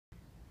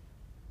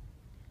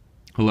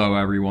Hello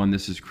everyone,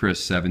 this is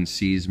Chris, 7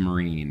 Seas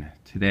Marine.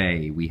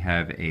 Today we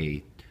have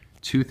a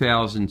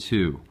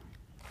 2002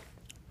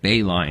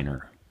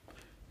 Bayliner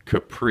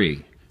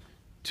Capri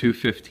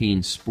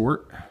 215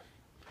 Sport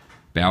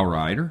bow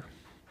rider.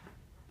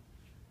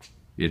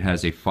 It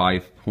has a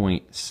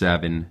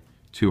 5.7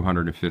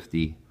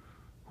 250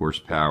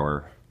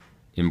 horsepower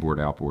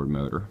inboard-outboard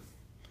motor.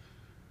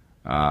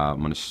 I'm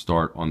going to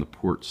start on the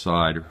port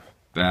side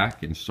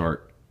back and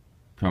start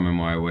coming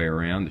my way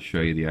around to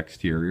show you the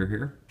exterior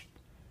here.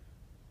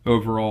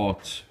 Overall,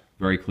 it's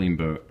a very clean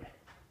boat.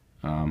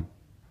 You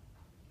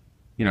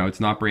know,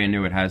 it's not brand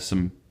new. It has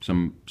some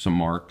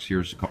marks.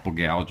 Here's a couple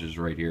gouges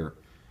right here.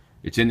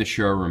 It's in the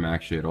showroom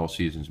actually at All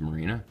Seasons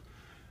Marina.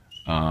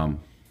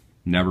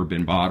 Never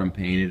been bottom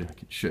painted. I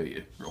can show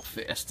you real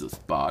fast this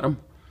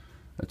bottom.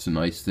 That's a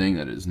nice thing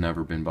that it has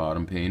never been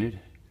bottom painted.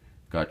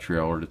 Got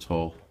trailered its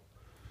whole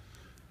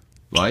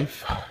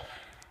life.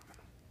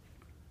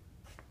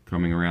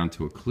 Coming around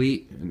to a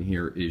cleat, and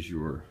here is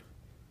your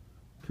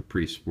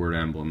Capri Sport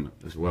emblem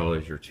as well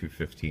as your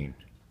 215.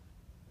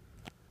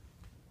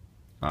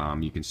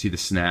 You can see the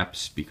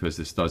snaps because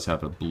this does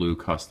have a blue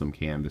custom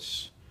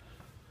canvas.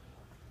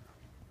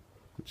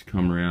 Let's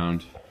come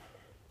around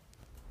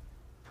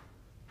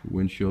the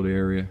windshield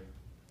area.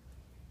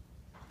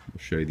 I'll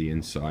show you the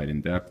inside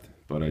in depth,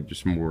 but I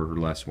just more or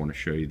less want to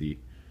show you the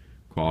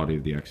quality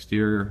of the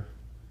exterior.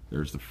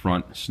 There's the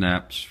front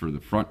snaps for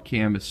the front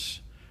canvas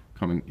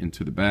coming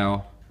into the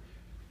bow.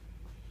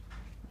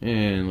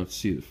 And let's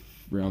see,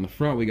 around the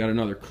front we got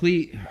another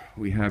cleat.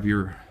 We have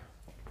your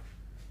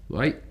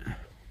light.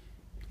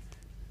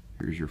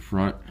 Here's your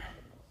front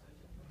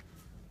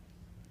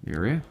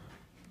area.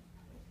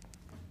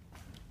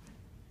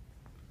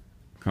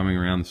 Coming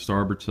around the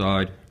starboard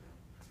side.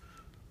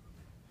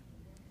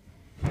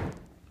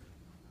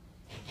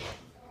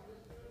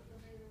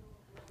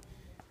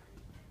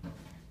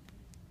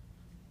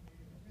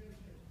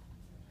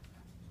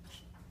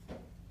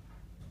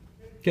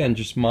 Again,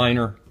 just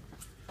minor,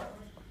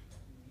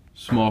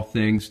 small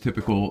things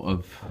typical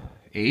of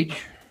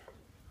age.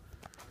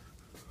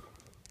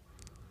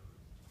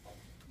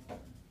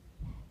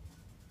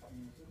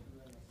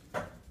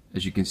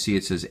 As you can see,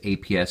 it says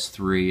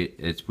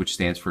APS-3, which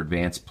stands for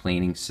Advanced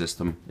Planing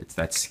System. It's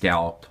that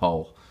scalloped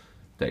hull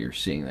that you're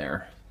seeing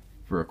there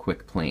for a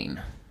quick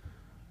plane.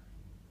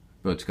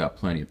 Boat's got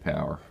plenty of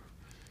power.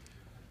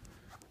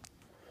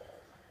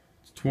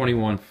 It's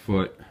 21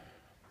 foot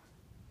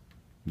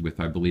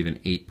with, I believe, an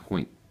 8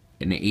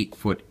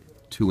 foot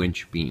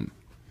 2-inch beam.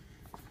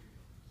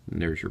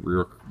 And there's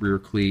your rear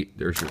cleat.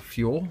 There's your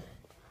fuel,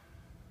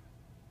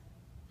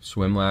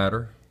 swim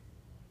ladder,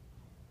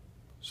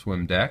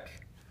 swim deck.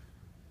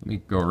 Let me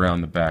go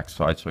around the back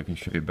side so I can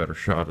show you a better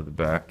shot of the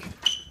back.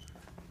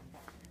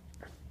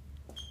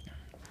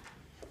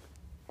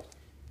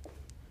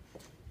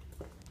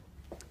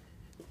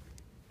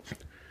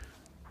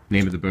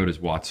 Name of the boat is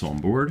Watts on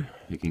Board.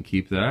 You can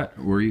keep that,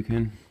 or you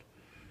can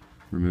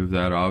remove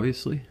that,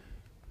 obviously.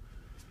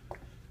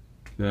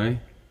 Okay,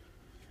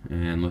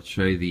 and let's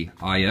show you the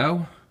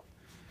I/O.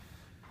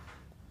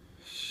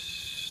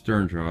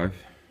 Stern drive.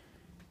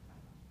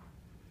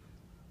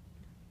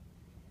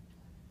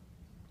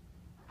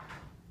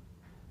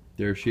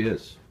 There she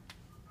is.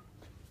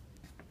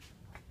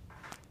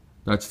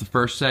 That's the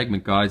first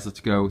segment, guys. Let's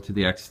go to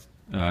the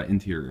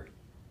interior.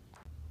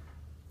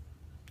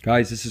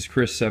 Guys, this is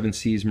Chris, 7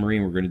 Seas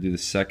Marine. We're going to do the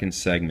second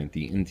segment,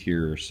 the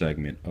interior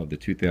segment of the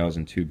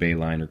 2002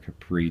 Bayliner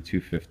Capri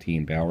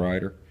 215 bow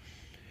rider.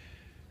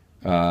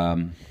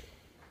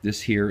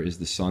 This here is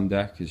the sun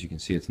deck. As you can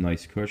see, it's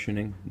nice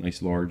cushioning,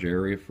 nice large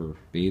area for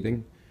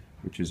bathing,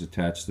 which is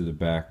attached to the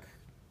back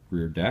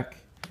rear deck.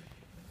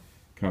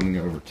 Coming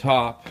over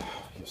top,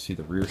 you'll see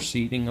the rear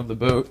seating of the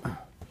boat.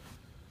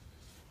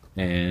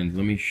 And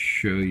let me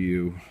show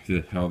you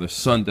how the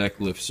sun deck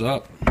lifts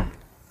up.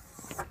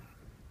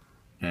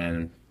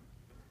 And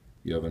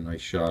you have a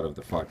nice shot of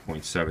the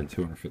 5.7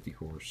 250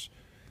 horse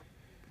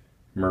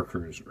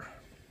Mercruiser.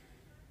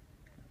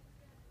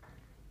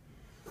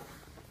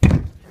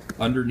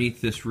 Underneath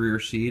this rear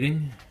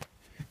seating,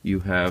 you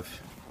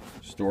have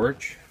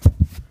storage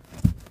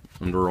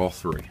under all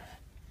three.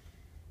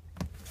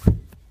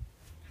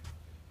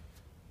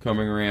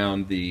 Coming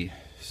around the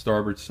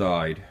starboard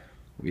side,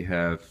 we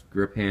have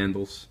grip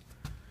handles,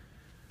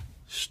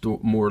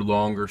 more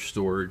longer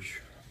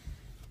storage.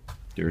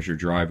 There's your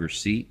driver's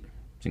seat.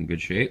 It's in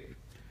good shape.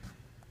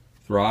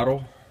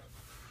 Throttle.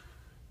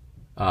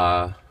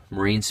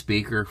 Marine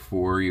speaker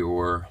for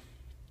your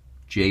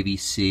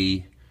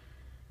JVC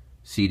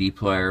CD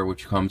player,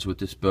 which comes with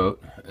this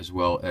boat, as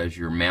well as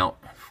your mount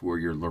for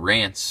your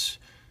Lowrance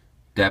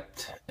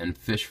depth and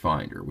fish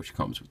finder, which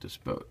comes with this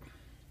boat.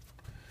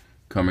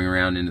 Coming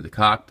around into the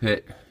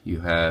cockpit,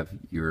 you have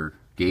your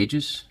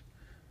gauges,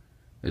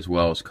 as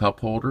well as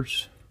cup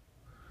holders,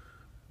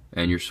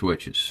 and your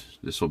switches.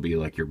 This will be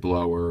like your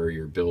blower,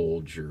 your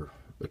bilge, your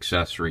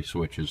accessory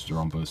switches. They're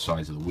on both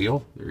sides of the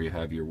wheel. There you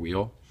have your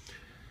wheel.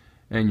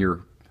 And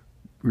your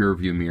rear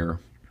view mirror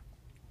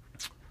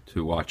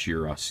to watch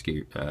your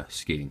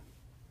skating.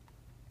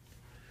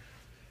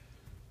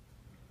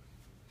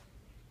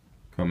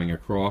 Coming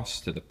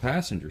across to the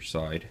passenger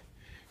side,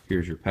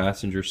 here's your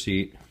passenger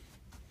seat,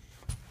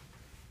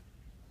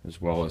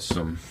 as well as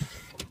some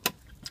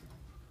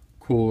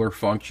cooler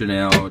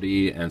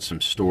functionality and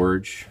some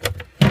storage.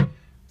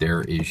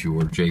 There is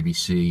your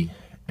JVC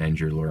and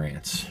your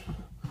Lowrance.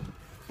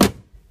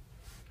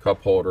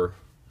 Cup holder,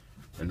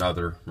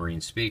 another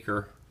marine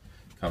speaker.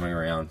 Coming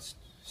around,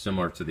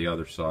 similar to the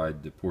other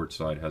side, the port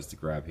side has the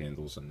grab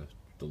handles and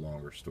the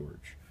longer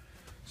storage.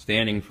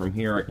 Standing from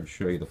here, I can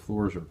show you the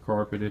floors are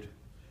carpeted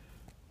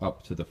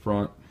up to the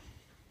front,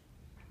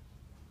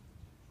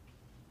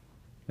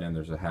 and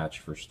there's a hatch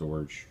for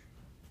storage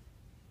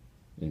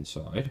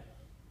inside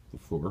the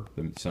floor,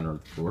 the center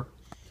of the floor.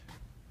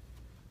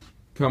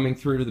 Coming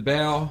through to the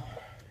bow,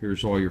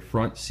 here's all your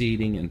front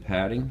seating and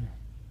padding.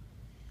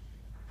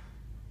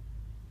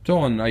 It's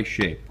all in nice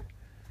shape.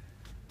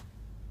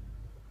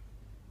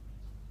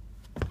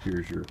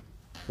 Here's your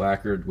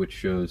placard, which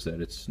shows that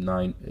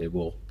it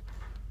will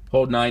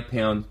hold 9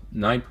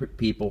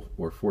 people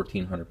or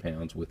 1,400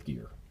 pounds with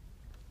gear.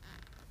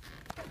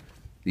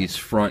 These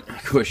front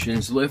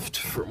cushions lift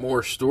for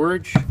more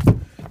storage.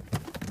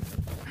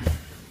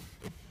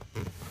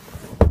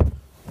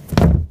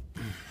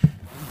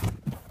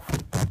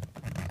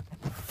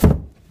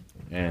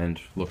 And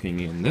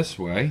looking in this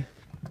way,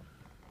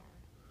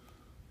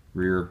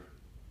 rear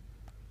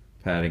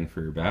padding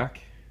for your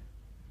back.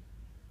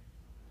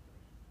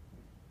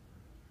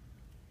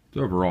 It's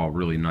overall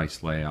really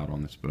nice layout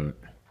on this boat.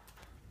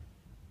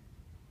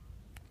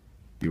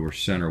 Your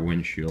center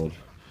windshield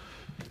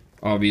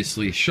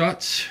obviously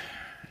shuts,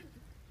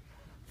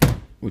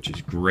 which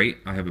is great.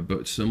 I have a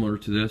boat similar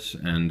to this,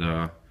 and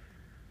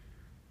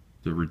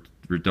the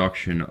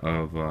reduction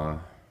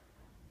of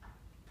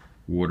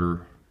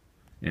water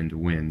and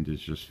wind is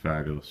just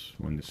fabulous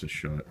when this is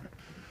shut.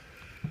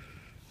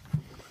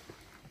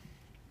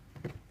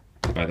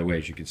 By the way,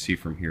 as you can see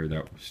from here,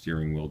 that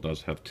steering wheel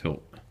does have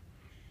tilt.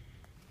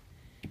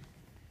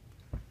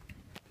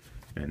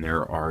 And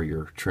there are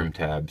your trim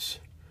tabs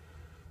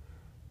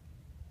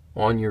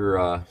on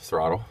your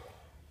throttle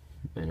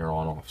and your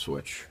on-off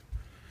switch.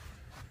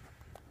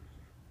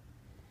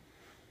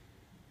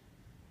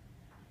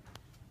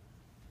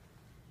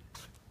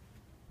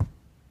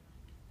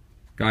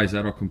 Guys,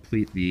 that'll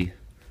complete the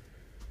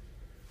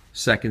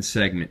second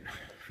segment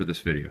for this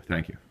video.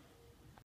 Thank you.